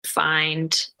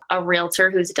find a realtor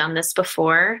who's done this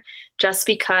before, just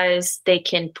because they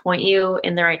can point you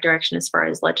in the right direction as far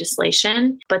as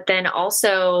legislation. But then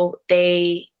also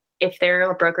if they're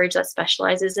a brokerage that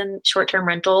specializes in short-term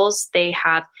rentals, they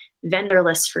have vendor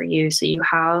lists for you. So you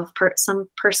have some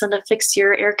person to fix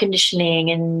your air conditioning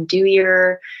and do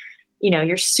your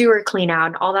sewer clean out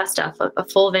and all that stuff, a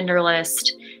full vendor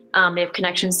list. They have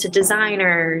connections to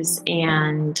designers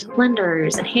and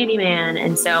lenders and handyman.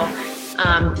 And so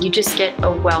you just get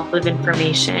a wealth of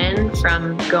information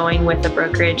from going with a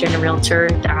brokerage and a realtor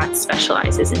that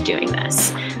specializes in doing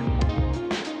this.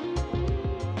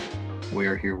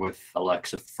 We're here with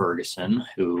Alexa Ferguson,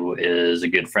 who is a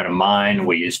good friend of mine.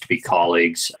 We used to be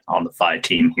colleagues on the FI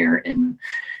team here in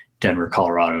Denver,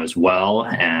 Colorado as well.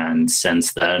 And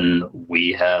since then,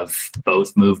 we have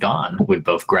both moved on. We've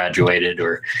both graduated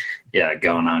or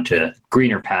going on to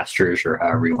greener pastures, or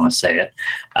however you want to say it.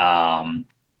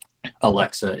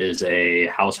 Alexa is a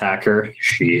house hacker.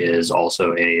 She is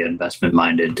also a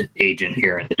investment-minded agent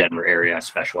here in the Denver area,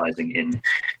 specializing in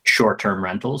short-term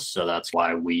rentals. So that's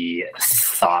why we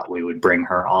thought we would bring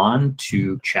her on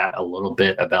to chat a little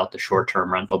bit about the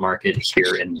short-term rental market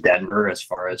here in Denver as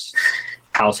far as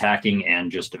house hacking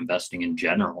and just investing in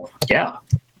general. Yeah,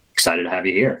 excited to have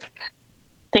you here.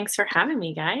 Thanks for having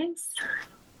me, guys.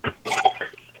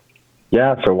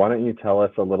 Yeah, so why don't you tell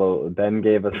us a little, Ben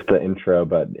gave us the intro,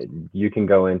 but you can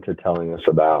go into telling us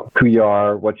about who you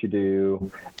are, what you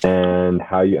do, and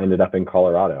how you ended up in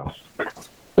Colorado.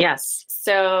 Yes.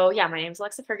 So my name is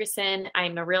Alexa Ferguson.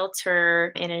 I'm a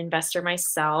realtor and an investor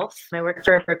myself. I work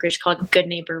for a brokerage called Good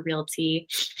Neighbor Realty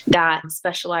that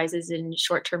specializes in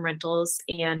short-term rentals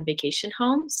and vacation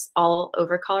homes all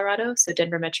over Colorado, so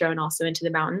Denver Metro and also into the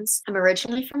mountains. I'm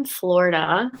originally from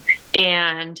Florida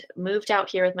and moved out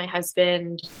here with my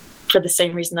husband for the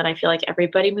same reason that I feel like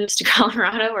everybody moves to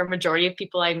Colorado, or majority of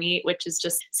people I meet, which is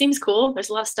just seems cool. There's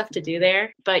a lot of stuff to do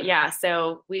there. But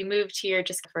so we moved here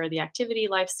just for the activity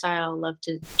lifestyle, love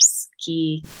to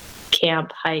ski,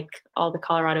 camp, hike, all the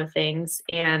Colorado things.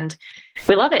 And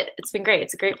we love it. It's been great.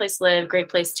 It's a great place to live, great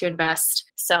place to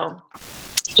invest. So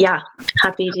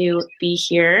happy to be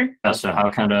here. So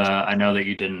I know that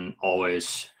you didn't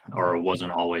always or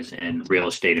wasn't always in real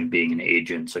estate and being an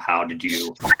agent. So how did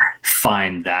you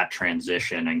find that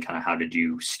transition, and kind of how did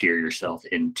you steer yourself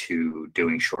into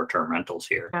doing short-term rentals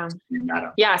here?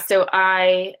 So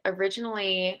I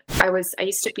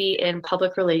used to be in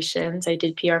public relations. I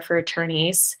did PR for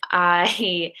attorneys.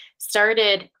 I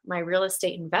started my real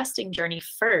estate investing journey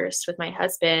first with my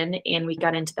husband, and we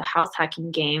got into the house hacking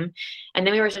game. And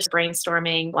then we were just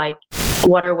brainstorming, like,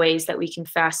 what are ways that we can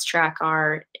fast track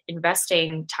our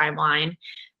investing timeline?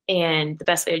 And the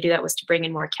best way to do that was to bring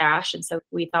in more cash. And so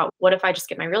we thought, what if I just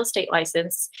get my real estate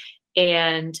license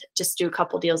and just do a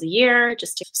couple deals a year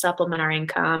just to supplement our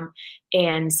income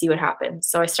and see what happens.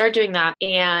 So I started doing that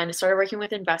and started working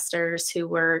with investors who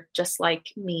were just like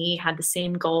me, had the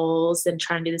same goals and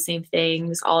trying to do the same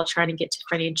things, all trying to get to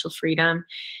financial freedom.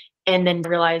 And then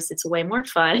realized it's way more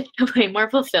fun, way more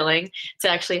fulfilling to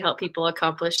actually help people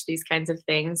accomplish these kinds of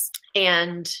things,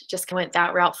 and just went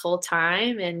that route full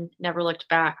time and never looked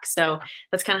back. So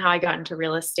that's kind of how I got into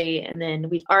real estate. And then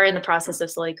we are in the process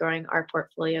of slowly growing our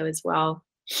portfolio as well.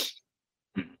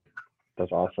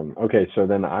 That's awesome. Okay, so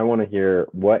then I want to hear,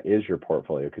 what is your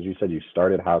portfolio? Because you said you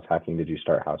started house hacking. Did you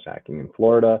start house hacking in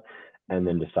Florida and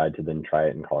then decide to then try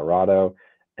it in Colorado?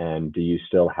 And do you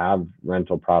still have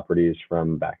rental properties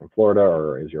from back in Florida,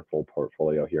 or is your full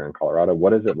portfolio here in Colorado?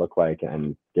 What does it look like?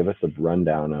 And give us a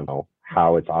rundown of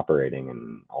how it's operating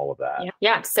and all of that.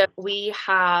 Yeah. So we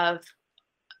have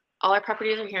all our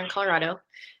properties are here in Colorado.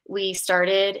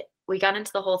 We got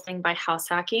into the whole thing by house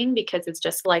hacking because it's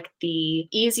just like the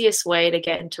easiest way to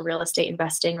get into real estate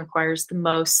investing, requires the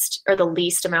most or the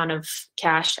least amount of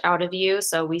cash out of you.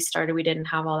 So we didn't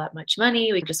have all that much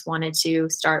money. We just wanted to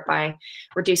start by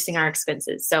reducing our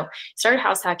expenses. So started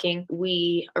house hacking.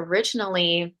 We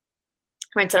originally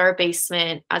rented our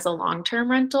basement as a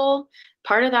long-term rental.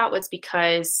 Part of that was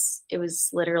because it was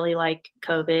literally like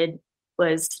COVID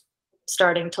was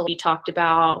starting to be talked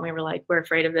about. And we were like, we're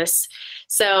afraid of this.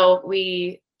 So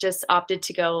we just opted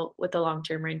to go with a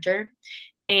long-term renter.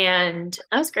 And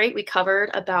that was great. We covered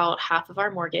about half of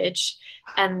our mortgage.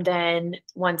 And then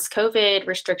once COVID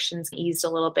restrictions eased a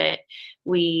little bit,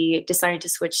 we decided to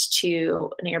switch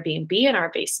to an Airbnb in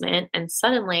our basement. And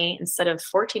suddenly, instead of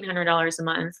 $1,400 a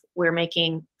month, we're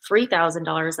making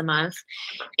 $3,000 a month,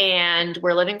 and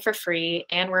we're living for free,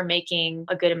 and we're making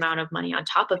a good amount of money on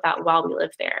top of that while we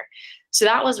live there. So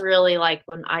that was really like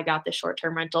when I got the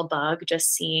short-term rental bug,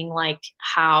 just seeing like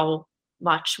how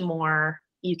much more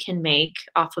you can make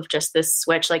off of just this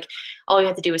switch. Like all we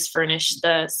had to do was furnish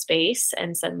the space,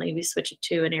 and suddenly we switched it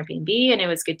to an Airbnb and it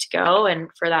was good to go. And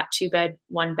for that 2-bed,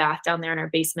 1-bath down there in our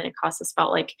basement, it cost us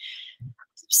about like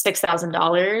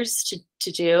 $6,000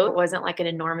 to do. It wasn't like an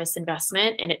enormous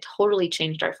investment, and it totally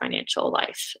changed our financial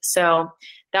life. So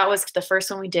that was the first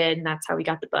one we did, and that's how we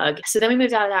got the bug. So then we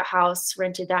moved out of that house,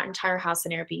 rented that entire house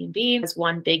in Airbnb as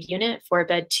 1 big unit,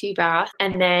 4-bed, 2-bath.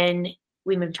 And then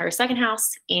we moved to our second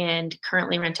house and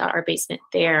currently rent out our basement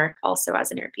there also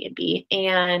as an Airbnb.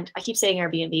 And I keep saying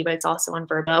Airbnb, but it's also on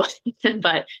Vrbo,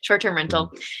 but short-term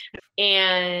rental.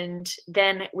 And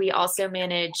then we also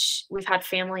we've had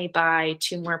family buy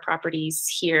 2 more properties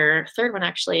here. Third one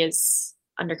actually is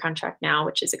under contract now,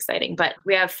 which is exciting, but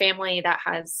we have family that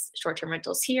has short-term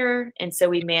rentals here. And so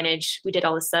we did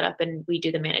all the setup and we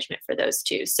do the management for those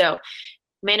 2. So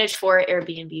manage 4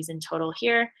 Airbnbs in total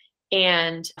here,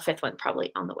 and a 5th one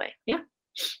probably on the way. Yeah.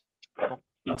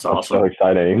 That's awesome. That's so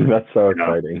exciting. That's so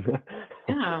exciting.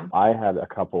 Yeah. I had a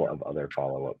couple of other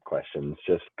follow-up questions,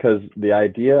 just because the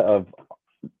idea of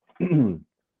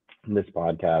this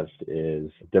podcast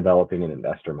is developing an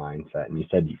investor mindset. And you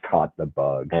said you caught the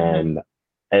bug. And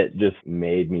it just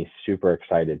made me super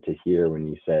excited to hear when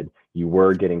you said you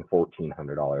were getting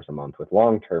 $1,400 a month with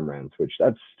long-term rents, which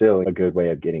that's still a good way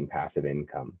of getting passive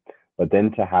income. But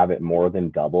then to have it more than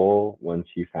double once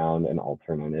you found an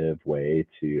alternative way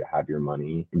to have your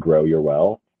money grow your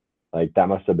wealth, like that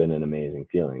must have been an amazing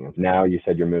feeling. And now you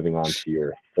said you're moving on to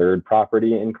your 3rd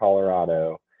property in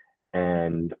Colorado.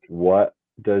 And what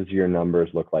does your numbers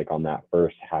look like on that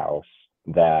first house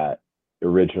that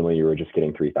originally you were just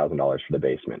getting $3,000 for the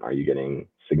basement? Are you getting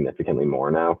significantly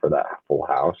more now for that full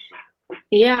house?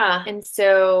 Yeah. And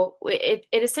so it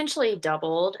essentially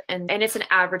doubled, and it's an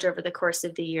average over the course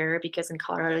of the year, because in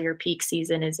Colorado, your peak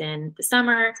season is in the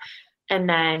summer and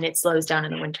then it slows down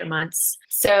in the winter months.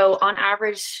 So on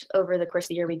average over the course of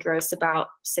the year, we gross about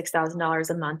 $6,000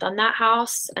 a month on that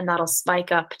house, and that'll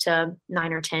spike up to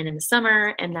 9 or 10 in the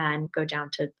summer and then go down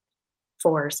to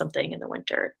 4 or something in the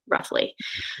winter, roughly.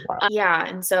 Wow. Yeah.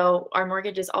 And so our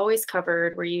mortgage is always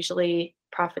covered. We're usually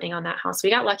profiting on that house. We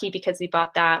got lucky because we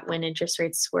bought that when interest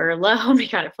rates were low. We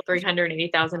got it for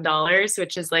 $380,000,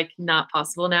 which is like not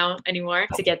possible now anymore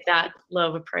to get that low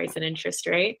of a price and interest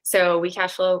rate. So we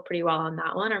cash flow pretty well on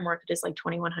that one. Our mortgage is like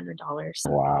 $2,100.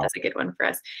 Wow. That's a good one for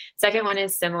us. Second one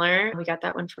is similar. We got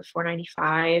that one for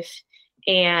 $495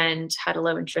 and had a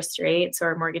low interest rate. So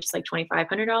our mortgage is like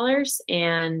 $2,500,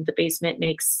 and the basement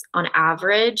makes on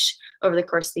average over the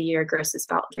course of the year grosses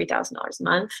about $3,000 a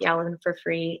month. Yeah, living for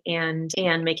free and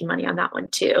making money on that one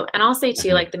too. And I'll say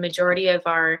too, like the majority of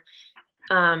our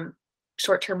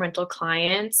short-term rental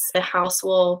clients, the house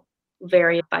will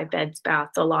vary by beds,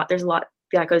 baths, there's a lot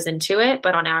that goes into it,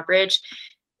 but on average,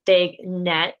 they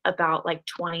net about like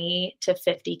 20 to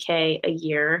 50K a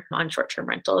year on short-term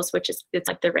rentals, it's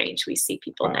like the range we see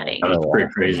people netting. That's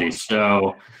pretty crazy.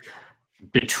 So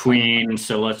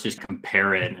let's just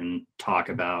compare it and talk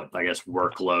about, I guess,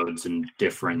 workloads and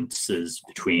differences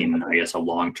between, I guess, a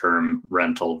long-term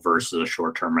rental versus a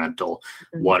short-term rental.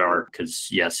 Because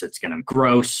yes, it's going to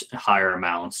gross higher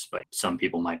amounts, but some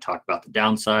people might talk about the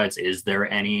downsides. Is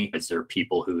there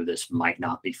people who this might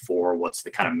not be for? What's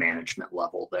the kind of management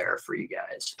level there for you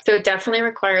guys? So it definitely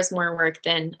requires more work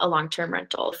than a long-term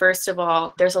rental. First of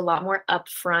all, there's a lot more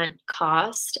upfront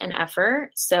cost and effort.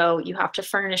 So you have to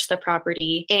furnish the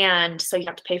property, and so you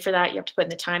have to pay for that. You have to put in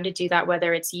the time to do that,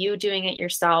 whether it's you doing it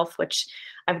yourself, which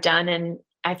I've done, and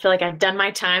I feel like I've done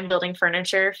my time building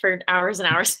furniture for hours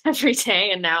and hours every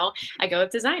day. And now I go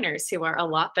with designers who are a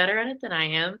lot better at it than I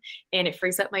am, and it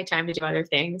frees up my time to do other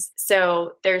things.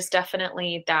 So there's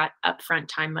definitely that upfront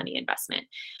time, money investment.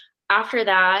 After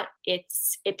that,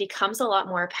 it becomes a lot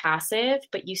more passive,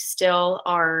 but you still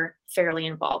are fairly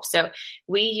involved. So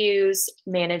we use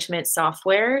management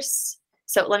softwares.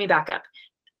 So let me back up.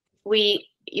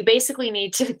 You basically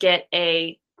need to get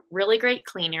a really great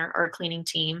cleaner or a cleaning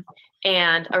team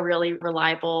and a really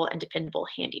reliable and dependable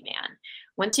handyman.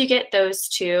 Once you get those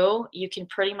 2, you can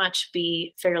pretty much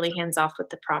be fairly hands-off with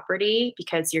the property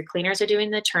because your cleaners are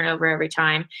doing the turnover every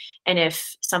time. And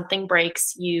if something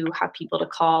breaks, you have people to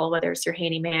call, whether it's your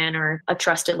handyman or a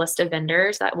trusted list of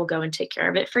vendors that will go and take care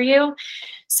of it for you.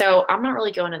 So I'm not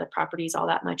really going to the properties all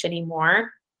that much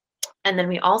anymore. And then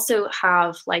we also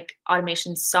have like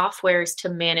automation softwares to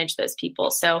manage those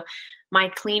people. So My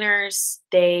cleaners,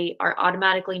 they are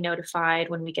automatically notified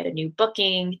when we get a new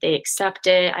booking. They accept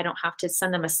it. I don't have to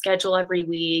send them a schedule every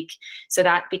week. So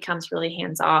that becomes really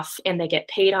hands off, and they get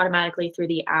paid automatically through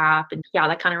the app. And yeah,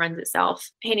 that kind of runs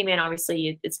itself. Handyman,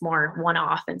 obviously, it's more one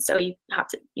off. And so you have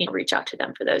to reach out to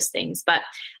them for those things. But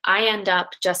I end up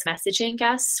just messaging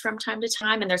guests from time to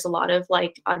time. And there's a lot of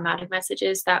like automatic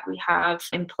messages that we have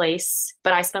in place.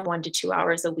 But I spend 1 to 2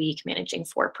 hours a week managing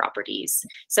 4 properties.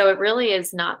 So it really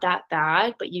is not that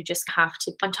bad, but you just have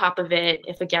to, on top of it,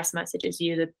 if a guest messages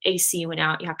you, the AC went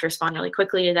out, you have to respond really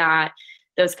quickly to that,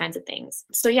 those kinds of things.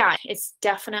 So yeah, it's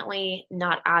definitely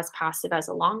not as passive as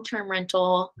a long-term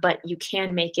rental, but you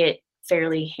can make it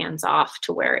fairly hands-off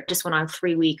to where it just went on a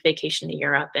 3-week vacation to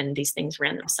Europe and these things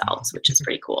ran themselves, which is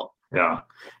pretty cool. Yeah.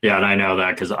 Yeah. And I know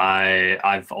that because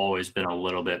I've always been a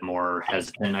little bit more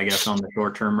hesitant, I guess, on the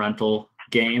short-term rental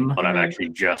game, but I've actually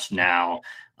just now,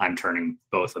 I'm turning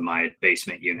both of my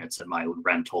basement units and my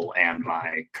rental and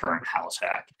my current house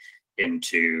hack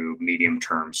into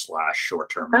medium-term /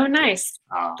 short-term. Oh, nice.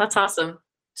 That's awesome.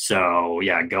 So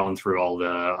yeah, going through all the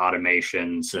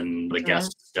automations and the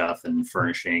guest stuff and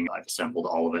furnishing, I've assembled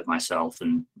all of it myself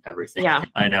and everything. Yeah.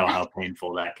 I know how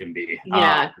painful that can be.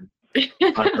 Yeah.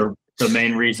 But the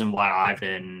main reason why I've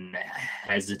been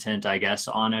hesitant, I guess,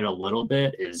 on it a little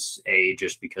bit is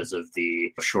just because of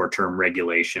the short-term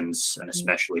regulations, and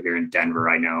especially here in Denver,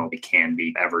 I know it can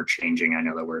be ever changing. I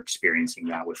know that we're experiencing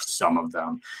that with some of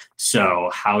them. So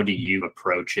how do you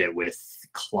approach it with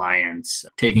clients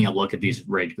taking a look at these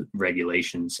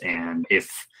regulations, and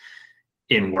if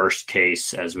in worst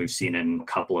case, as we've seen in a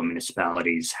couple of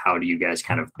municipalities, how do you guys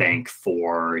kind of bank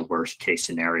for worst case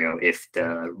scenario if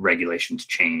the regulations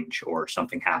change or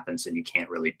something happens and you can't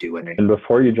really do it? And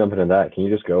before you jump into that, can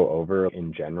you just go over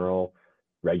in general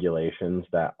regulations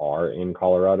that are in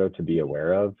Colorado to be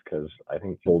aware of? Because I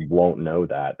think people won't know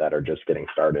that are just getting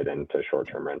started into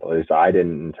short-term rental. At least I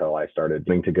didn't until I started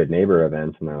going to Good Neighbor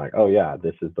events, and they're like, oh yeah,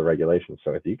 this is the regulation.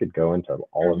 So if you could go into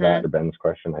all of that, to Ben's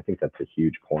question, I think that's a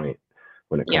huge point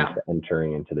when it comes to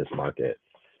entering into this market.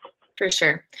 For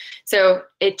sure. So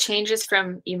it changes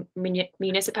from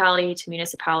municipality to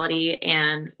municipality,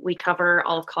 and we cover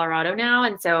all of Colorado now.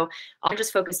 And so I'll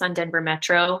just focus on Denver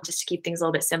Metro just to keep things a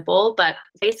little bit simple. But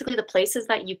basically the places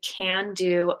that you can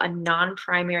do a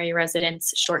non-primary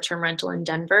residence short-term rental in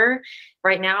Denver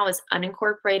right now is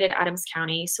unincorporated Adams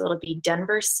County. So it'll be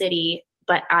Denver City,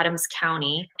 but Adams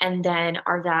County, and then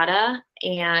Arvada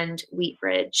and Wheat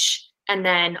Ridge. And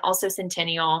then also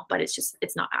Centennial, but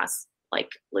it's not as like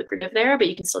lucrative there, but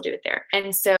you can still do it there.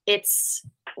 And so it's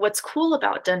what's cool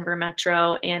about Denver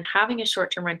Metro and having a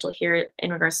short-term rental here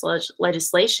in regards to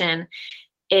legislation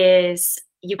is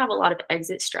you have a lot of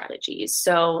exit strategies.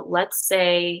 So let's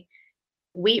say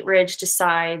Wheat Ridge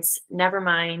decides, never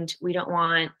mind, we don't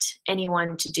want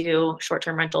anyone to do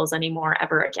short-term rentals anymore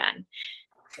ever again.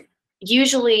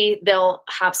 Usually they'll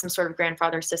have some sort of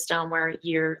grandfather system where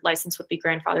your license would be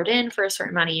grandfathered in for a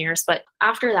certain amount of years. But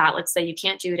after that, let's say you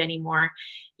can't do it anymore.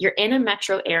 You're in a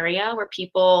metro area where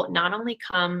people not only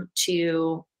come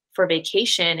for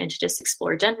vacation and to just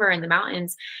explore Denver and the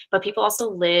mountains, but people also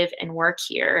live and work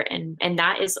here. And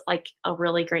that is like a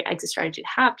really great exit strategy to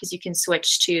have, because you can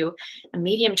switch to a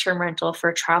medium-term rental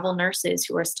for travel nurses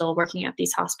who are still working at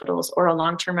these hospitals, or a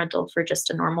long-term rental for just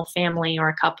a normal family or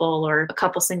a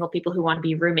couple single people who want to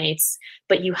be roommates,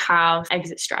 but you have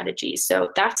exit strategies.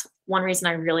 So that's one reason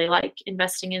I really like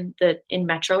investing in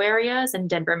metro areas, and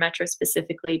Denver Metro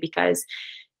specifically, because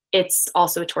it's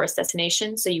also a tourist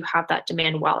destination. So you have that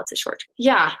demand while it's a short term.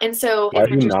 Yeah. And so why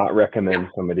do you not recommend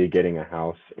somebody getting a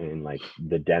house in like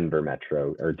the Denver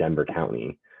Metro or Denver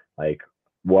County? Like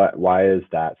why is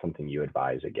that something you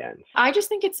advise against? I just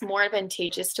think it's more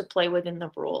advantageous to play within the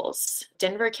rules.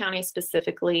 Denver County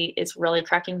specifically is really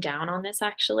cracking down on this,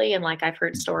 actually. And like I've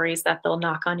heard stories that they'll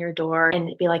knock on your door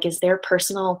and be like, is there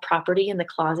personal property in the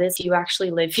closets? Do you actually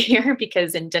live here?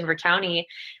 Because in Denver County,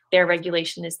 their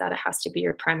regulation is that it has to be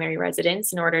your primary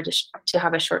residence in order to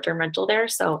have a short-term rental there.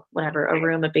 So whatever, a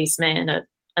room, a basement, and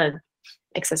a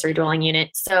accessory dwelling unit.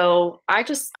 So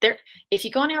if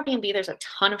you go on Airbnb, there's a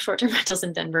ton of short-term rentals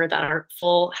in Denver that are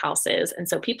full houses. And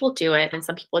so people do it, and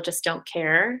some people just don't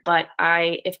care. But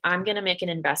if I'm going to make an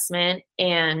investment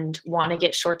and want to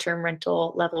get short-term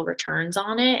rental level returns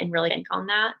on it and really bank on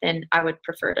that, then I would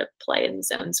prefer to play in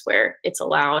zones where it's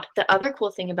allowed. The other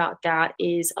cool thing about that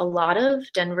is a lot of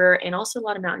Denver and also a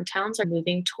lot of mountain towns are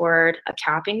moving toward a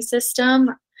capping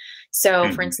system.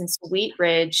 So for instance, Wheat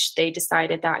Ridge, they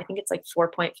decided that I think it's like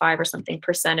 4.5 or something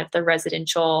percent of the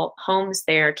residential homes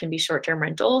there can be short-term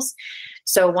rentals.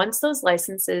 So once those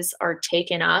licenses are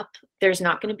taken up, there's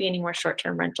not going to be any more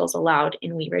short-term rentals allowed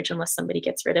in Wheat Ridge unless somebody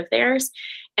gets rid of theirs.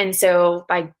 And so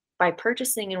by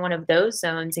purchasing in one of those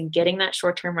zones and getting that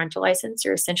short-term rental license,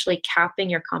 you're essentially capping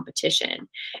your competition.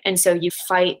 And so you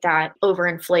fight that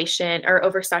overinflation or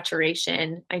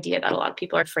oversaturation idea that a lot of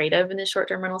people are afraid of in the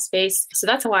short-term rental space. So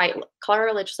that's why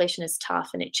Colorado legislation is tough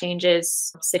and it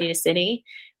changes city to city.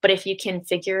 But if you can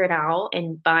figure it out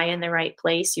and buy in the right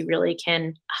place, you really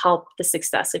can help the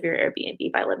success of your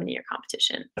Airbnb by limiting your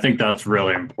competition. I think that's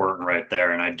really important right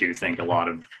there. And I do think a lot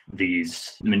of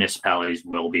these municipalities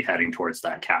will be heading towards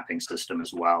that capping system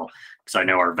as well. Because I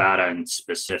know Arvada in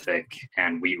specific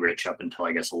and Wheat Ridge up until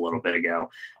I guess a little bit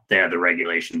ago, they had the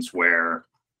regulations where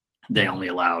they only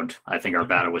allowed, I think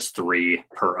Arvada was 3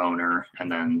 per owner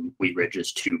and then Wheat Ridge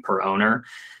is 2 per owner.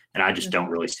 And I just don't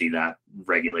really see that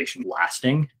regulation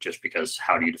lasting just because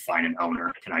how do you define an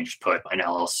owner? Can I just put an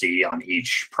LLC on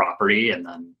each property and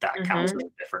then that counts as a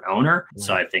different owner?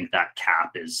 So I think that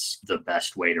cap is the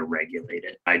best way to regulate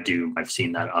it. I've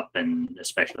seen that up in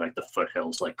especially like the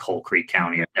foothills, like Coal Creek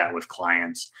County, I've met with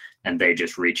clients and they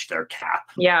just reached their cap.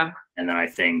 Yeah. And then I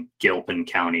think Gilpin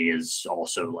County is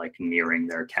also like nearing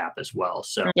their cap as well.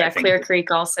 So yeah, Clear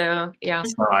Creek also. Yeah.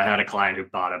 So I had a client who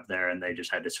bought up there and they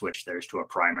just had to switch theirs to a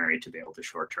primary to be able to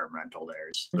short-term rental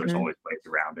theirs. There's always ways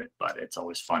around it, but it's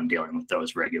always fun dealing with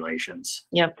those regulations.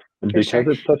 Yep. And because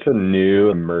it's such a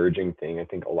new emerging thing, I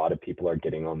think a lot of people are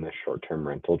getting on this short-term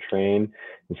rental train.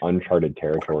 It's uncharted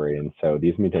territory. And so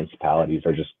these municipalities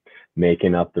are just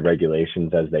making up the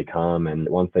regulations as they come. And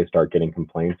once they start getting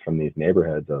complaints from these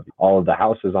neighborhoods of all of the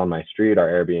houses on my street are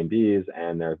Airbnbs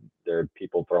and there are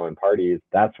people throwing parties,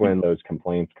 that's when those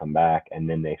complaints come back and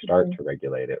then they start to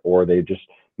regulate it. Or they just,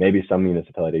 maybe some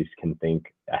municipalities can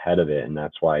think ahead of it. And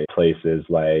that's why places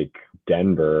like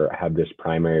Denver have this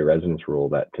primary residence rule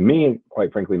that to me,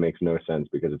 quite frankly, makes no sense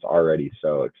because it's already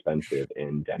so expensive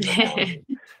in Denver County.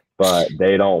 But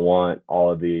they don't want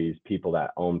all of these people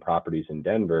that own properties in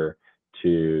Denver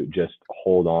to just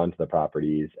hold on to the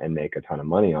properties and make a ton of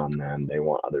money on them. They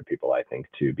want other people, I think,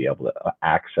 to be able to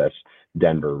access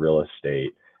Denver real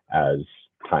estate as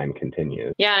time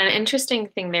continues. Yeah, an interesting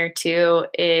thing there too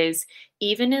is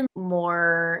even in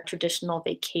more traditional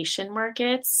vacation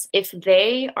markets, if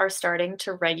they are starting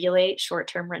to regulate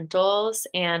short-term rentals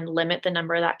and limit the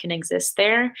number that can exist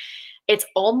there, it's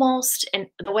almost, and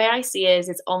the way I see it is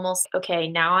it's almost, okay,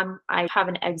 now I have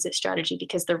an exit strategy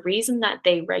because the reason that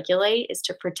they regulate is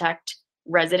to protect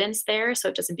residents there so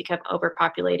it doesn't become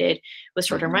overpopulated with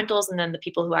short-term rentals and then the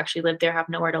people who actually live there have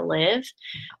nowhere to live.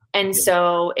 And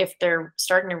so if they're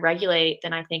starting to regulate,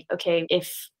 then I think, okay,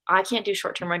 if I can't do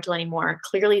short-term rental anymore,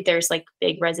 clearly there's like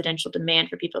big residential demand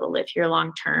for people to live here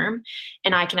long-term,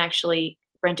 and I can actually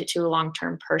rent it to a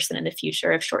long-term person in the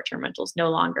future if short-term rental is no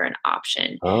longer an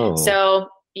option. So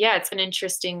yeah, it's an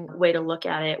interesting way to look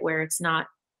at it where it's not,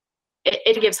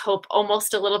 it gives hope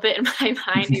almost a little bit in my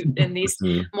mind in these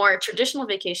more traditional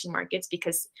vacation markets,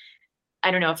 because I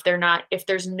don't know if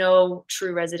there's no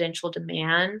true residential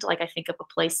demand, like I think of a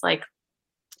place like,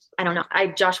 I don't know,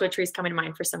 Joshua Tree is coming to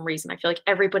mind for some reason. I feel like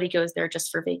everybody goes there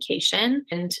just for vacation.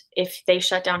 And if they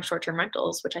shut down short-term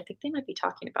rentals, which I think they might be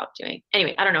talking about doing.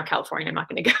 Anyway, I don't know, California, I'm not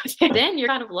going to go there. Then you're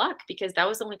out of luck because that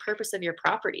was the only purpose of your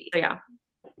property. So yeah.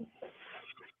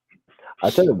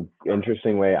 That's an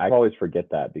interesting way. I always forget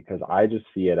that because I just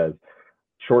see it as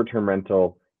short-term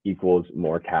rental equals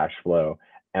more cash flow.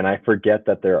 And I forget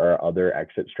that there are other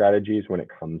exit strategies when it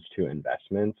comes to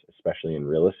investments, especially in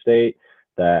real estate,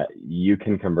 that you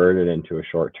can convert it into a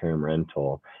short-term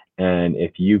rental. And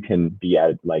if you can be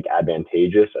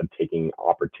advantageous of taking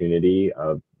opportunity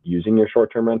of using your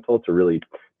short-term rental to really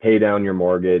pay down your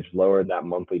mortgage, lower that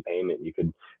monthly payment, you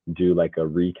could do like a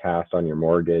recast on your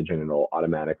mortgage and it'll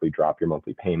automatically drop your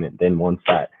monthly payment. Then once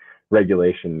that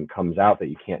regulation comes out that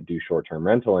you can't do short-term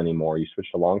rental anymore, you switch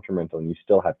to long-term rental and you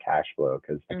still have cash flow,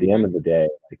 because at the end of the day,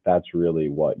 like, that's really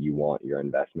what you want your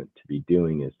investment to be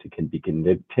doing, is to be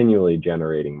continually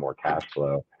generating more cash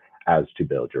flow as to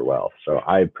build your wealth. So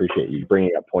I appreciate you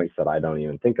bringing up points that I don't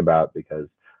even think about because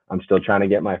I'm still trying to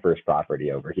get my first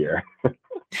property over here.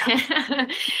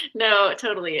 No,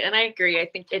 totally. And I agree. I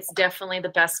think it's definitely the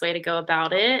best way to go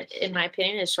about it, in my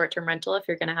opinion, is short-term rental if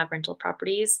you're going to have rental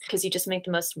properties, because you just make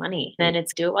the most money. Then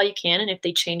it's do it while you can. And if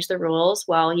they change the rules,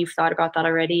 well, you've thought about that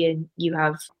already and you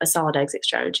have a solid exit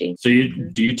strategy. So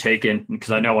do you take in,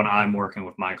 because I know when I'm working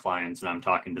with my clients and I'm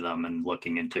talking to them and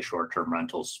looking into short-term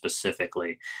rentals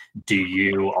specifically, do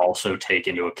you also take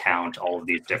into account all of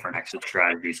these different exit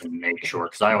strategies and make sure,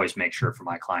 because I always make sure for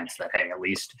my clients that, hey, at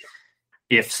least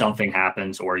if something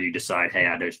happens or you decide, hey,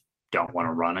 I just don't want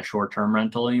to run a short-term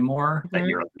rental anymore, that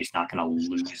you're at least not going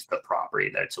to lose the property,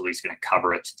 that it's at least going to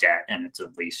cover its debt and it's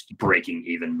at least breaking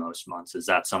even most months. Is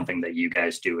that something that you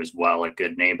guys do as well, a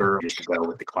good neighbor, just to go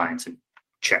with the clients and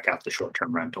check out the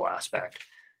short-term rental aspect?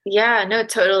 Yeah, no,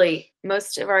 totally.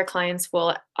 Most of our clients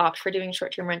will opt for doing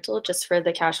short-term rental just for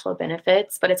the cash flow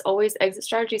benefits, but it's always exit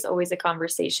strategy is always a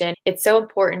conversation. It's so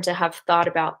important to have thought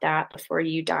about that before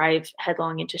you dive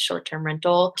headlong into short-term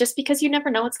rental, just because you never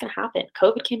know what's going to happen.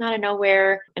 COVID came out of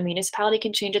nowhere. A municipality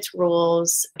can change its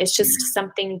rules. It's just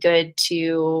something good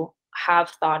to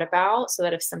have thought about so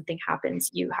that if something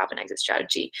happens, you have an exit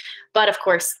strategy. But of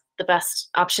course, the best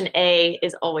option A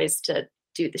is always to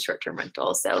do the short-term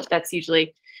rental. So that's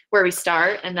usually where we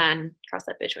start, and then cross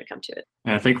that bridge when we come to it.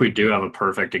 And I think we do have a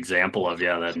perfect example of,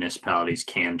 that municipalities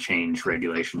can change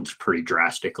regulations pretty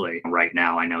drastically. Right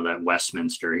now, I know that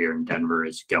Westminster here in Denver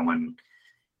is going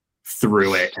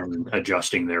through it and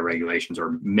adjusting their regulations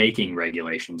or making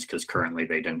regulations, because currently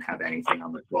they didn't have anything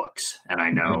on the books. And I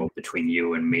know between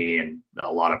you and me and a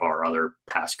lot of our other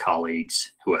past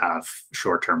colleagues who have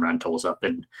short-term rentals up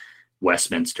in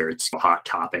Westminster, it's a hot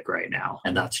topic right now.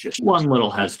 And that's just one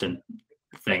little hesitant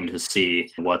thing to see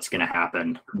what's going to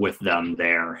happen with them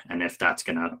there, and if that's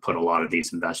going to put a lot of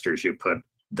these investors who put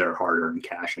their hard-earned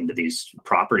cash into these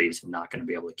properties and not going to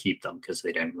be able to keep them because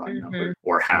they didn't run numbers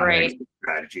or have exit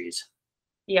strategies.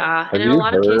 Yeah. Have and in you a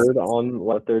lot of heard cases, on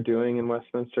what they're doing in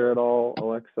Westminster at all,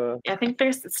 Alexa? I think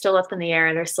they're still up in the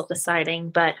air. They're still deciding,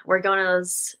 but we're going to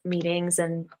those meetings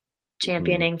and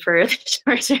championing for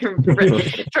short-term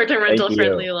rental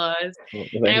friendly laws.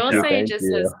 And I will say, just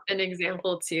as an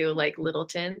example too, like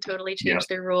Littleton totally changed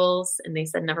their rules, and they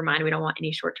said, never mind, we don't want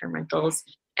any short-term rentals.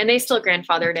 And they still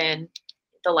grandfathered in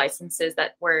the licenses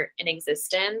that were in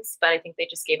existence, but I think they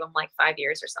just gave them like 5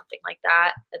 years or something like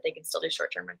that they can still do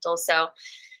short-term rentals. So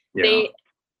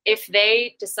if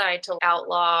they decide to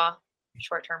outlaw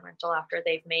short-term rental after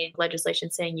they've made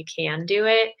legislation saying you can do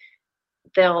it,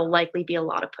 there'll likely be a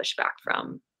lot of pushback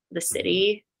from the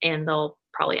city, and they'll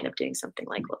probably end up doing something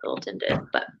like what Littleton did.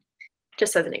 But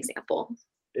just as an example.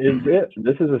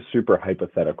 This is a super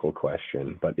hypothetical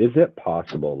question, but is it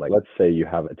possible, like, let's say you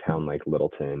have a town like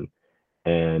Littleton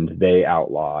and they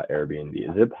outlaw Airbnb.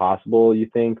 Is it possible, you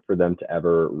think, for them to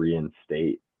ever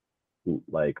reinstate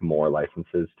like more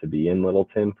licenses to be in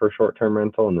Littleton for short-term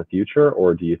rental in the future?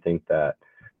 Or do you think that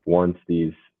once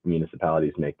these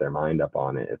municipalities make their mind up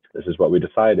on it, if this is what we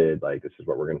decided, like this is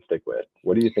what we're going to stick with?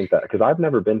 What do you think that, because I've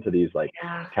never been to these like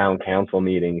town council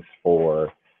meetings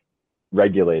for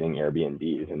regulating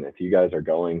Airbnbs, and if you guys are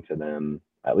going to them,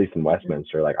 at least in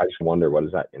Westminster, like I just wonder, what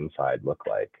does that inside look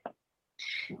like?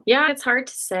 Yeah, it's hard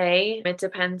to say. It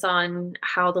depends on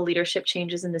how the leadership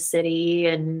changes in the city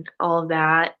and all of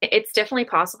that. It's definitely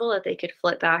possible that they could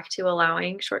flip back to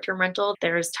allowing short-term rental.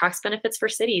 There's tax benefits for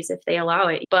cities if they allow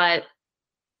it, but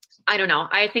I don't know.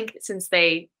 I think since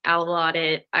they outlawed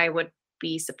it, I would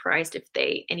be surprised if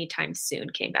they anytime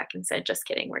soon came back and said, just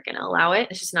kidding, we're going to allow it.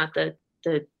 It's just not the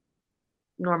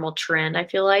normal trend, I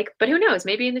feel like. But who knows?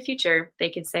 Maybe in the future they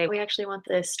could say, we actually want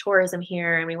this tourism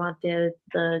here and we want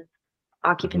the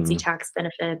occupancy tax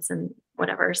benefits and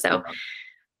whatever. So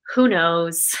who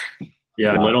knows?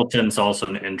 Yeah, Littleton's also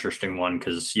an interesting one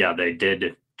because, they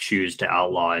did choose to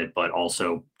outlaw it, but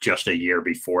also just a year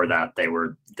before that,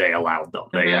 they allowed them.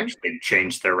 They actually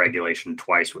changed their regulation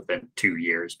twice within 2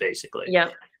 years, basically.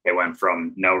 Yep. They went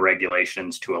from no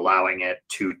regulations to allowing it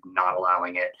to not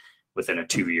allowing it within a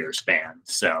 2-year span.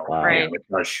 So it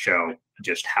does show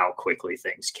just how quickly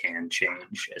things can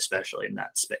change, especially in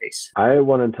that space. I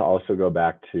wanted to also go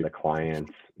back to the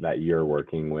clients that you're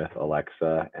working with,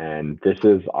 Alexa, and this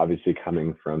is obviously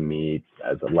coming from me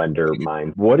as a lender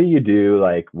mind. What do you do,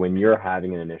 like, when you're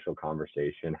having an initial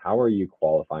conversation? How are you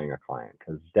qualifying a client?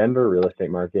 Because Denver real estate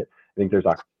market, I think there's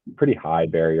a pretty high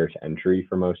barrier to entry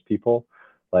for most people.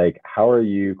 Like, how are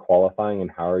you qualifying and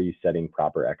how are you setting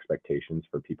proper expectations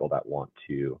for people that want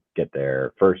to get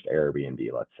their first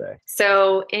Airbnb, let's say?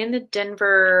 So in the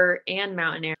Denver and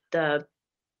Mountain area,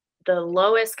 the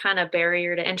lowest kind of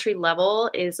barrier to entry level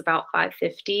is about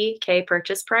 $550K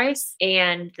purchase price.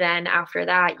 And then after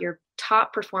that, you're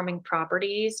top performing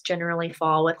properties generally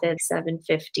fall within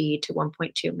 750 to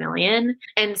 1.2 million.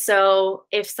 And so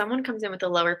if someone comes in with a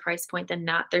lower price point than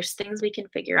that, there's things we can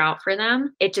figure out for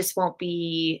them. It just won't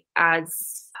be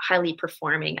as highly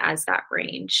performing as that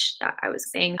range that I was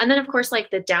saying. And then of course,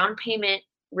 like the down payment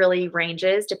really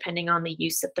ranges depending on the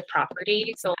use of the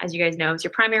property. So as you guys know, it's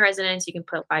your primary residence, you can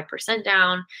put 5%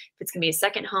 down. If it's going to be a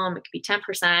second home, it could be 10%.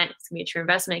 If it's going to be a true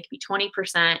investment, it could be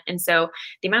 20%. And so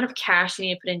the amount of cash you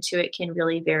need to put into it can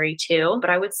really vary too. But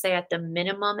I would say at the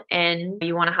minimum end,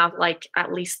 you want to have like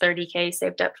at least 30K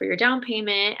saved up for your down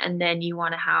payment. And then you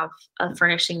want to have a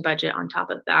furnishing budget on top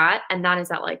of that. And that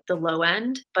is at like the low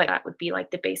end, but that would be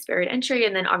like the base varied entry.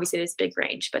 And then obviously there's big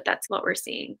range, but that's what we're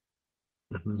seeing.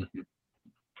 Mm-hmm.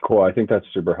 Cool. I think that's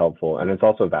super helpful. And it's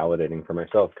also validating for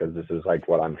myself because this is like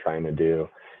what I'm trying to do.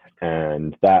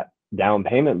 And that down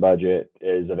payment budget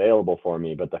is available for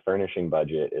me, but the furnishing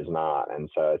budget is not. And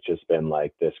so it's just been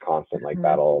like this constant like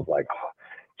battle of like, oh,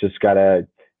 just gotta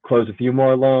close a few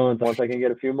more loans. Once I can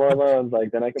get a few more loans, like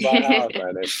then I can buy a house.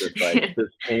 And it's just like this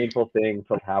painful thing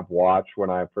to have watched when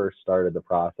I first started the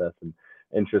process. And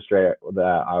interest rate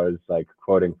that I was like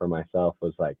quoting for myself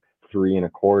was like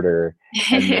 3.25%.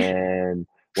 And then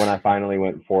when I finally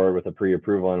went forward with a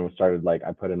pre-approval and started, like,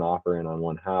 I put an offer in on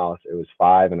one house, it was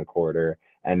 5.25%.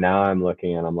 And now I'm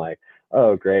looking and I'm like,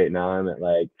 oh, great. Now I'm at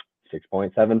like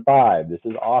 6.75. This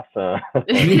is awesome.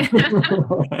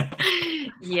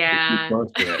 Yeah.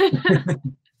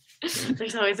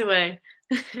 There's always a way.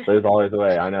 There's always a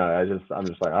way. I know. I'm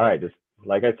just like, all right, just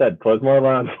like I said, close more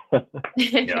loans.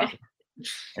 Yeah.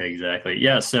 Exactly.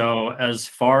 Yeah. So as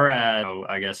far as,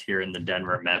 I guess here in the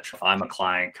Denver Metro, if I'm a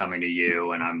client coming to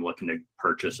you and I'm looking to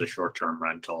purchase a short-term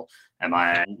rental,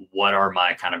 what are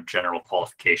my kind of general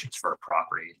qualifications for a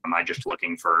property? Am I just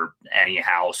looking for any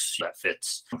house that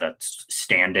fits, that's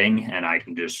standing, and I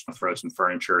can just throw some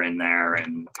furniture in there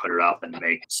and put it up and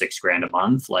make $6,000 a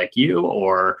month like you?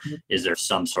 Or is there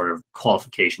some sort of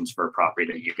qualifications for a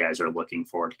property that you guys are looking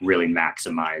for to really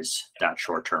maximize that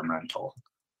short-term rental?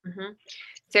 Mm-hmm.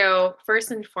 So first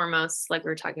and foremost, like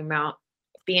we were talking about,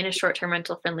 be in a short-term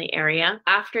rental friendly area.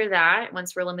 After that,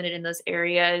 once we're limited in those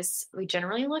areas, we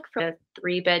generally look for a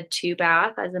 3-bed,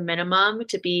 2-bath as a minimum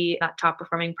to be that top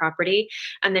performing property.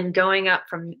 And then going up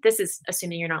from, this is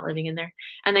assuming you're not living in there.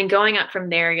 And then going up from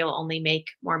there, you'll only make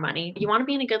more money. You want to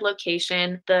be in a good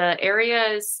location. The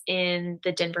areas in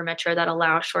the Denver Metro that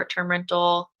allow short-term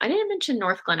rental, I didn't mention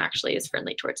North Glen actually is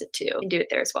friendly towards it too. You can do it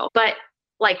there as well. But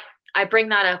like, I bring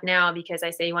that up now because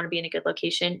I say you want to be in a good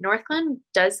location. North Glen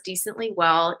does decently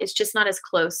well. It's just not as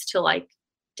close to like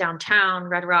downtown,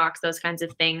 Red Rocks, those kinds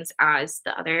of things as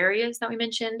the other areas that we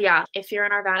mentioned. Yeah, if you're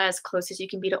in Arvada, as close as you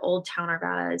can be to Old Town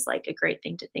Arvada is like a great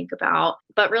thing to think about.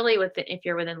 But really, if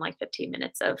you're within like 15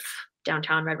 minutes of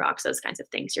downtown Red Rocks, those kinds of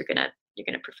things, you're gonna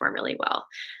perform really well.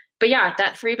 But yeah,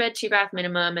 that 3-bed, 2-bath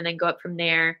minimum, and then go up from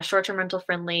there. Short-term rental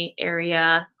friendly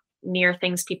area near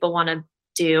things people want to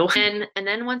do. And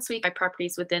then once we buy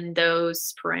properties within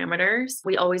those parameters,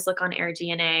 we always look on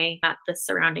AirDNA at the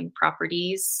surrounding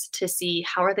properties to see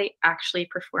how are they actually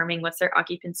performing, what's their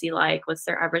occupancy like, what's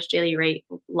their average daily rate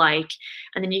like,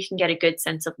 and then you can get a good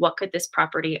sense of what could this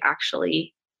property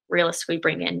actually realistically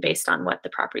bring in based on what the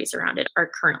properties around it are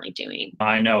currently doing.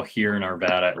 I know here in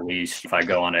Arvada, at least, if I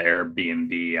go on to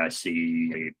Airbnb, I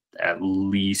see at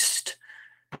least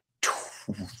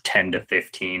 10 to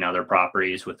 15 other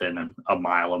properties within a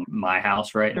mile of my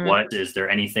house, right? Mm-hmm. Is there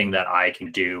anything that I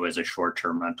can do as a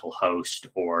short-term rental host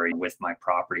or with my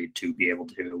property to be able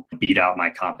to beat out my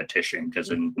competition? Because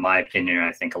in my opinion,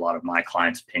 I think a lot of my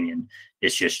clients' opinion,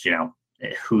 it's just,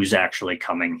 who's actually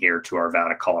coming here to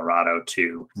Arvada, Colorado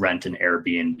to rent an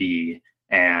Airbnb,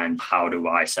 and how do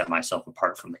I set myself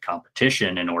apart from the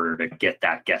competition in order to get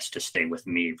that guest to stay with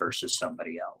me versus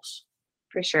somebody else?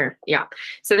 For sure. Yeah.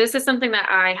 So this is something that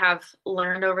I have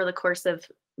learned over the course of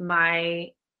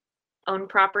my own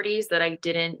properties that I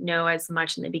didn't know as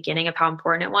much in the beginning of how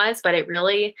important it was, but it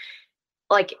really,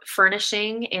 like,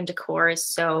 furnishing and decor is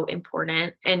so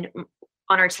important. And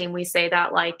on our team, we say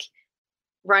that like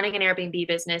running an Airbnb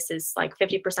business is like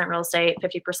 50% real estate,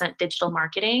 50% digital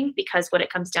marketing, because what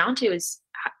it comes down to is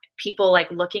people like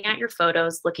looking at your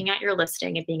photos, looking at your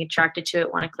listing and being attracted to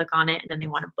it, want to click on it, and then they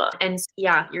want to book. And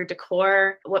yeah, your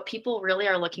decor, what people really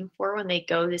are looking for when they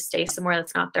go to stay somewhere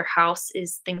that's not their house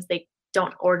is things they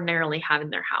don't ordinarily have in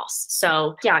their house.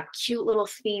 So yeah, cute little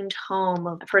themed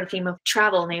home for a theme of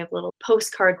travel, and they have little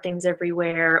postcard things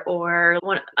everywhere. Or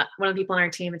one of the people on our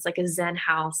team, it's like a Zen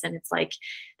house, and it's like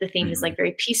the theme is like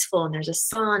very peaceful, and there's a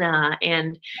sauna.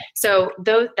 And so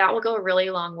that will go a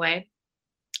really long way.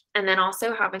 And then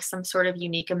also having some sort of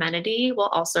unique amenity will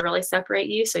also really separate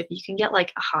you. So if you can get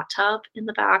like a hot tub in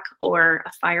the back or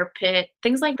a fire pit,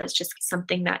 things like that's just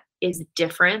something that is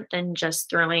different than just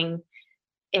throwing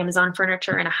Amazon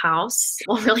furniture in a house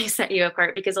will really set you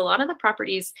apart, because a lot of the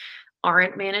properties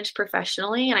aren't managed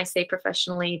professionally. And I say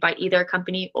professionally by either a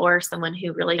company or someone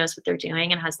who really knows what they're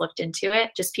doing and has looked into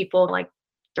it. Just people like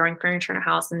throwing furniture in a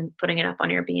house and putting it up on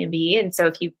Airbnb. And so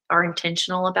if you are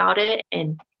intentional about it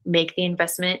and make the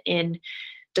investment in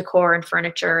decor and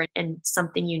furniture and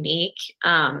something unique,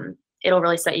 it'll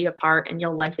really set you apart, and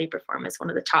you'll likely perform as one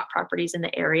of the top properties in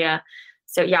the area.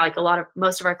 So yeah, like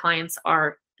most of our clients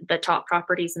are the top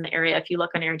properties in the area. If you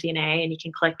look on AirDNA and you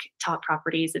can click top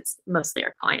properties, it's mostly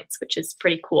our clients, which is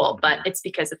pretty cool, but it's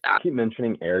because of that. I keep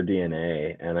mentioning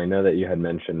AirDNA, and I know that you had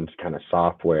mentioned kind of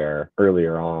software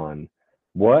earlier on.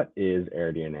 What is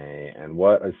AirDNA, and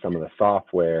what is some of the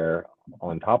software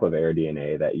on top of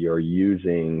AirDNA that you're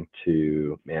using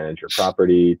to manage your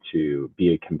property, to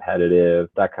be competitive,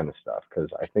 that kind of stuff? Because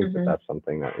I think that that's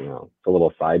something that, you know, it's a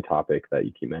little side topic that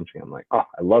you keep mentioning. I'm like, oh,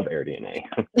 I love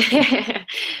AirDNA.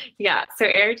 Yeah. So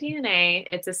AirDNA,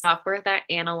 it's a software that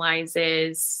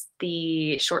analyzes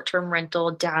the short-term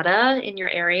rental data in your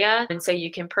area. And so you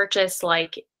can purchase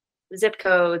like zip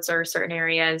codes or certain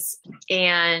areas,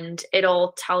 and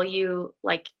it'll tell you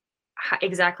like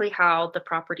exactly how the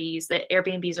properties, the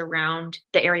Airbnbs around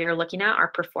the area you're looking at are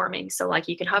performing. So like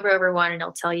you can hover over one and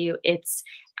it'll tell you its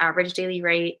average daily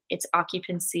rate, its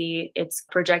occupancy, its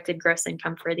projected gross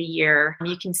income for the year.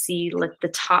 You can see like the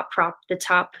top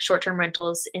short-term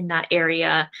rentals in that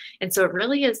area. And so it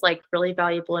really is like really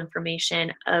valuable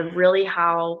information of really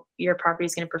how your property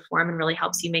is going to perform, and really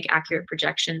helps you make accurate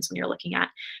projections when you're looking at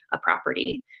a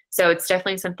property. So it's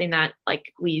definitely something that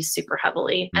like we use super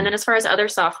heavily. And then as far as other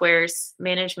softwares,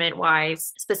 management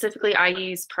wise, specifically, I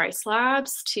use Price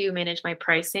Labs to manage my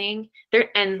pricing there.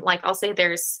 And like, I'll say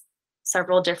there's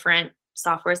several different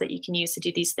softwares that you can use to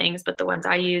do these things, but the ones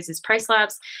I use is Price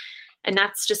Labs. And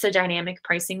that's just a dynamic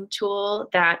pricing tool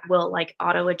that will like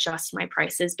auto adjust my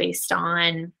prices based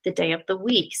on the day of the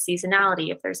week, seasonality.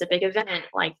 If there's a big event,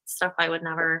 like stuff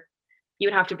you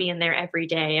would have to be in there every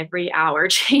day, every hour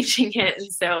changing it.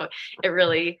 And so it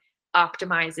really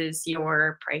optimizes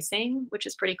your pricing, which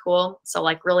is pretty cool. So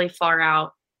like really far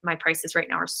out, my prices right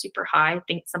now are super high. I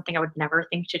think it's something I would never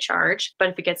think to charge, but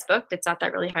if it gets booked, it's at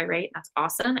that really high rate. That's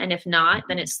awesome. And if not,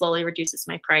 then it slowly reduces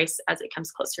my price as it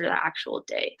comes closer to the actual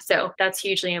day. So that's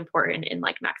hugely important in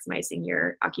like maximizing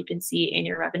your occupancy and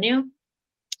your revenue.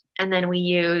 And then I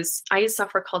use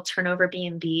software called Turnover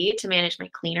B&B to manage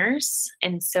my cleaners.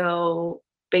 And so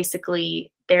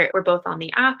basically we're both on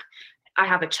the app. I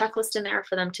have a checklist in there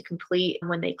for them to complete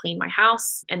when they clean my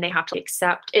house, and they have to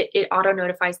accept it. It auto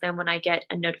notifies them when I get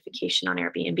a notification on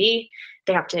Airbnb.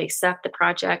 They have to accept the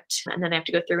project, and then they have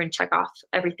to go through and check off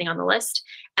everything on the list.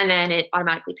 And then it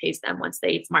automatically pays them once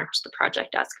they've marked the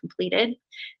project as completed.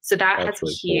 So that's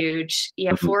really huge. Cool.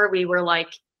 Yeah, before we were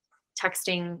like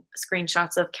texting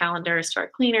screenshots of calendars to our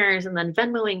cleaners and then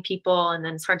Venmoing people, and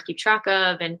then it's hard to keep track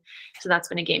of. And so that's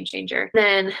been a game changer.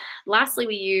 Then lastly,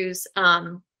 we use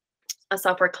a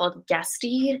software called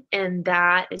Guesty, and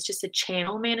that is just a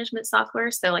channel management software.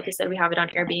 So like I said, we have it on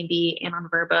Airbnb and on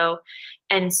Vrbo.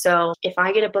 And so if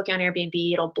I get a booking on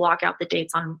Airbnb, it'll block out the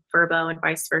dates on Vrbo and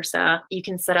vice versa. You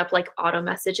can set up like auto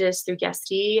messages through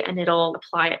Guesty, and it'll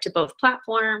apply it to both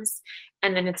platforms.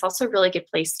 And then it's also a really good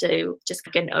place to just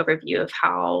get an overview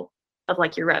of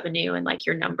like your revenue and like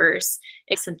your numbers.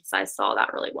 It synthesizes all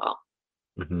that really well.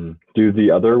 Mm-hmm. Do the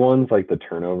other ones like the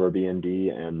Turnover B&B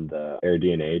and the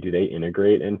AirDNA, do they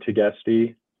integrate into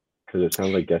Guesty? Because it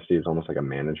sounds like Guesty is almost like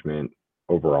a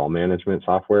overall management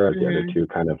software. As the other two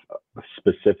kind of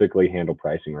specifically handle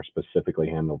pricing or specifically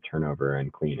handle turnover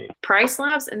and cleaning. Price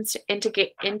Labs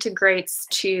integrates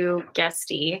to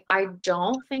Guesty. I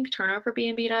don't think Turnover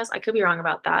B&B does. I could be wrong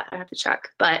about that. I have to check,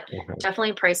 but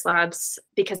definitely Price Labs,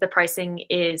 because the pricing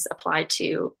is applied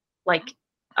to like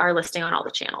our listing on all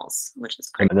the channels, which is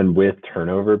great. And then with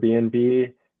Turnover B&B,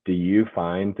 do you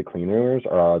find the cleaners,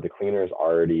 or are the cleaners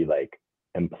already like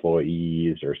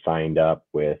employees or signed up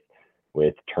with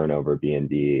Turnover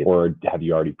B&B, or have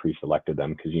you already pre-selected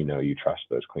them because you trust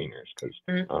those cleaners? Because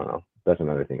I don't know, that's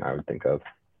another thing I would think of.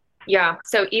 Yeah.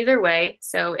 So either way,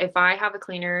 so if I have a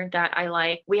cleaner that I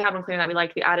like, we have a cleaner that we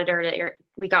liked, we added her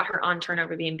we got her on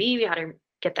Turnover B&B, we had her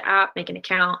get the app, make an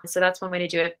account. So that's one way to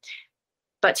do it.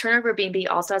 But Turnover B&B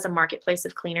also has a marketplace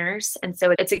of cleaners. And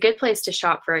so it's a good place to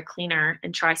shop for a cleaner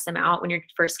and try some out when you're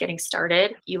first getting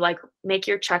started. You like make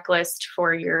your checklist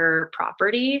for your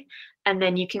property, And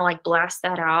then you can like blast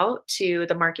that out to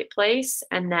the marketplace,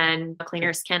 and then the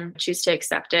cleaners can choose to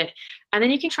accept it. And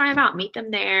then you can try them out, meet them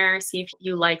there, see if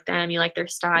you like them, you like their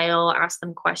style, ask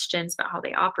them questions about how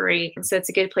they operate. And so it's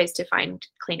a good place to find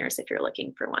cleaners if you're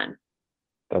looking for one.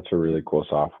 That's a really cool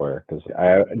software. Because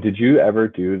did you ever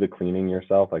do the cleaning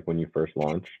yourself, like when you first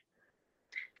launched?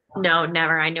 No,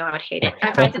 never. I know I would hate it.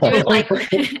 I've had to do it like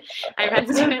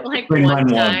one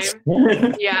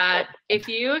time. Yeah. If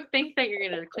you think that you're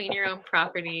gonna clean your own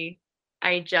property,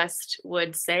 I just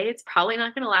would say it's probably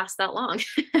not gonna last that long.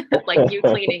 Like you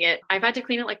cleaning it. I've had to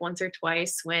clean it like once or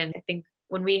twice when I think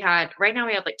when we had right now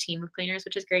we have like team of cleaners,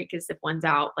 which is great because if one's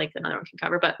out, like another one can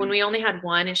cover. But when we only had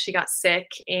one and she got sick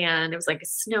and it was like a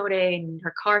snow day and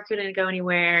her car couldn't go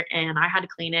anywhere and I had to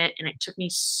clean it and it took me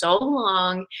so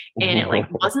long and it like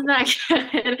wasn't that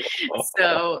good.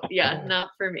 So yeah, not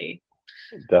for me.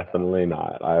 Definitely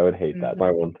not. I would hate that.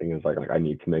 My one thing is like I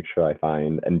need to make sure I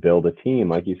find and build a team.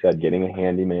 Like you said, getting a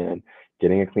handyman,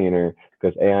 getting a cleaner,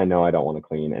 because A, I know I don't want to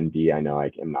clean, and B, I know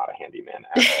I am not a handyman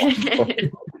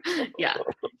at all.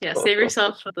 Yeah. Save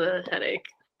yourself the headache.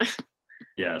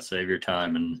 Yeah, save your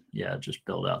time and just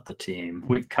build out the team.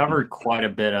 We've covered quite a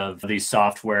bit of these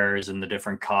softwares and the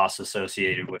different costs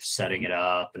associated with setting it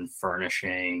up and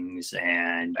furnishings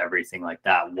and everything like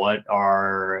that. What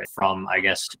are from, I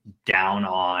guess, down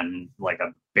on like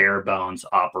a bare bones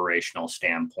operational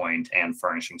standpoint and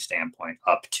furnishing standpoint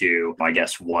up to, I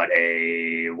guess, what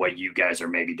you guys are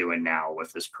maybe doing now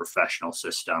with this professional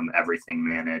system, everything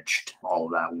managed, all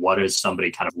of that. What is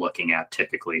somebody kind of looking at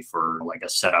typically for like a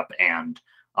setup and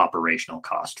operational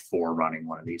cost for running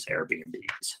one of these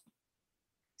Airbnbs?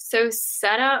 So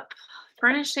setup,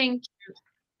 furnishing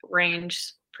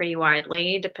range pretty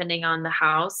widely depending on the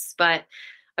house, but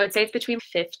I would say it's between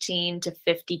 15 to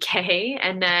 50K.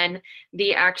 And then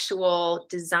the actual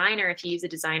designer, if you use a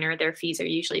designer, their fees are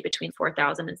usually between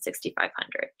 4,000 and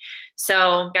 6,500.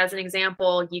 So as an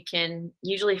example, you can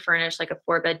usually furnish like a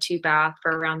 4-bed, 2-bath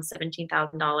for around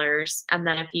 $17,000. And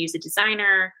then if you use a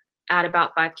designer, add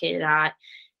about 5K to that.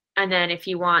 And then if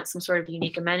you want some sort of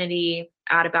unique amenity,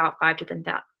 add about 5 to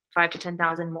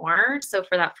 10,000 more. So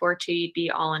for that 4-2, you'd be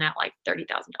all in at like $30,000.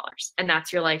 And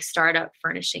that's your like startup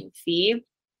furnishing fee.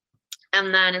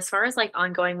 And then as far as like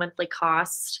ongoing monthly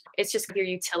cost, it's just your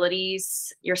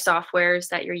utilities, your softwares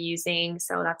that you're using.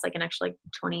 So that's like an extra like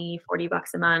 20, $40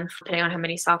 a month, depending on how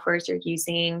many softwares you're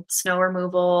using. Snow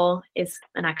removal is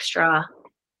an extra,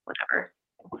 whatever.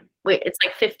 It's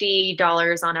like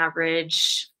 $50 on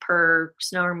average per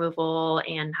snow removal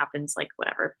and happens like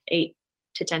whatever, 8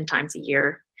 to 10 times a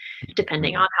year,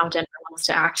 depending on how Denver wants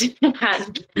to act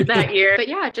that year. But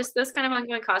yeah, just those kind of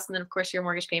ongoing costs. And then of course your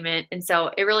mortgage payment. And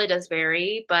so it really does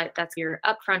vary, but that's your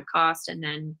upfront cost. And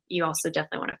then you also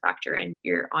definitely want to factor in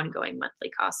your ongoing monthly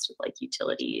cost of like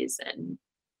utilities and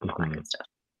all that good stuff.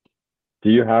 Do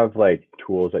you have like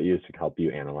tools that you use to help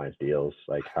you analyze deals?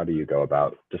 Like how do you go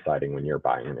about deciding when you're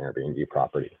buying an Airbnb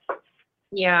property?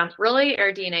 Yeah, really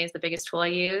AirDNA is the biggest tool I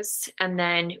use. And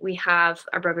then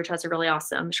our brokerage has a really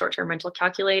awesome short-term rental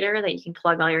calculator that you can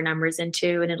plug all your numbers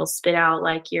into and it'll spit out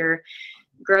like your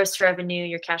gross revenue,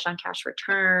 your cash on cash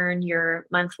return, your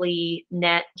monthly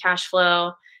net cash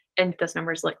flow. And if those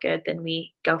numbers look good, then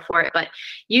we go for it. But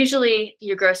usually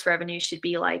your gross revenue should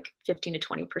be like 15 to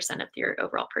 20% of your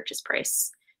overall purchase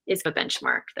price is a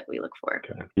benchmark that we look for.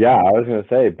 Okay. Yeah, I was going to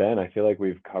say, Ben, I feel like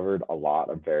we've covered a lot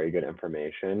of very good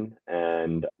information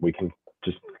and we can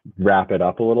just wrap it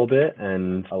up a little bit.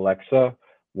 And Alexa,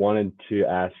 wanted to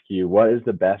ask you, what is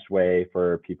the best way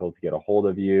for people to get a hold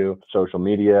of you? Social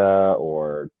media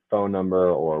or phone number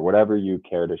or whatever you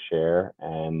care to share?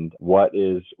 And what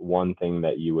is one thing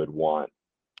that you would want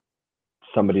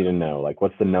somebody to know? Like,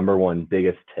 what's the number one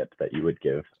biggest tip that you would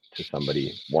give to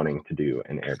somebody wanting to do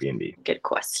an Airbnb? Good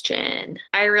question.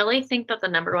 I really think that the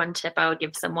number one tip I would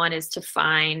give someone is to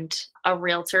find a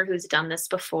realtor who's done this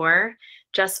before,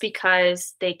 just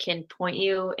because they can point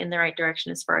you in the right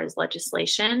direction as far as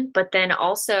legislation. But then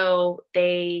also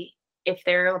if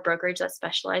they're a brokerage that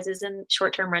specializes in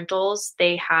short-term rentals,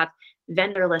 they have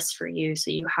vendor lists for you.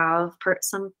 So you have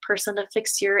some person to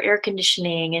fix your air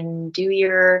conditioning and do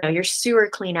your sewer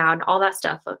clean out and all that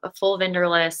stuff, a full vendor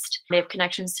list. They have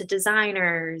connections to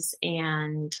designers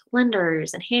and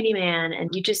lenders and handyman,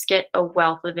 and you just get a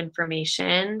wealth of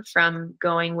information from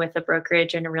going with a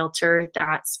brokerage and a realtor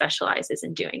that specializes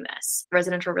in doing this.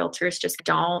 Residential realtors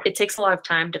it takes a lot of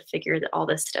time to figure all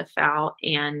this stuff out.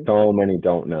 And so many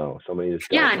don't know. So many just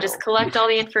don't know. And just collect all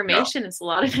the information. It's a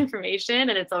lot of information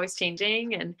and it's always changing.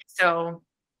 And so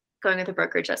going with a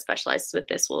brokerage that specializes with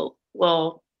this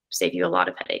will save you a lot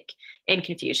of headache and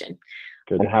confusion.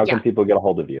 Good. And how can people get a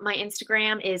hold of you? My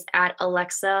Instagram is at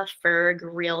Alexa Ferg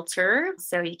Realtor.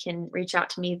 So you can reach out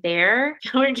to me there.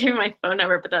 I would give you my phone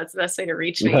number, but that's the best way to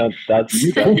reach me.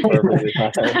 That's perfectly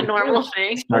fine. A normal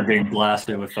thing. Start getting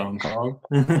blasted with phone calls.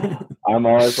 I'm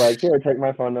always like, here, take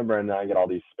my phone number, and then I get all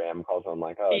these spam calls. I'm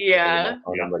like, oh, yeah,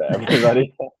 phone number to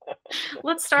everybody.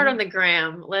 Let's start on the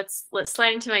gram. Let's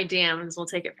slide into my DMs. We'll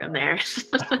take it from there.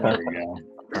 There we go.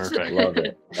 Perfect. Love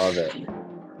it. Love it.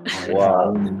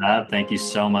 Wow. Thank you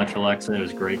so much, Alexa. It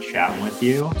was great chatting with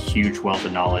you. Huge wealth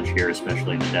of knowledge here,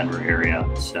 especially in the Denver area.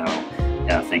 So,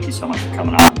 yeah, thank you so much for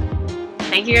coming on.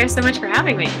 Thank you guys so much for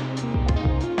having me.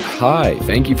 Hi,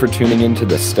 thank you for tuning into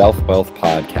the Stealth Wealth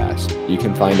Podcast. You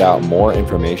can find out more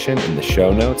information in the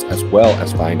show notes as well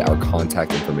as find our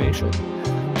contact information.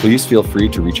 Please feel free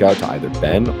to reach out to either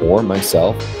Ben or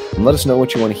myself and let us know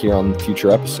what you want to hear on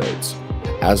future episodes.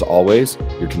 As always,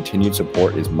 your continued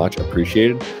support is much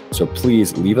appreciated, so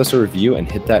please leave us a review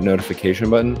and hit that notification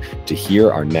button to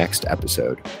hear our next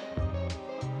episode.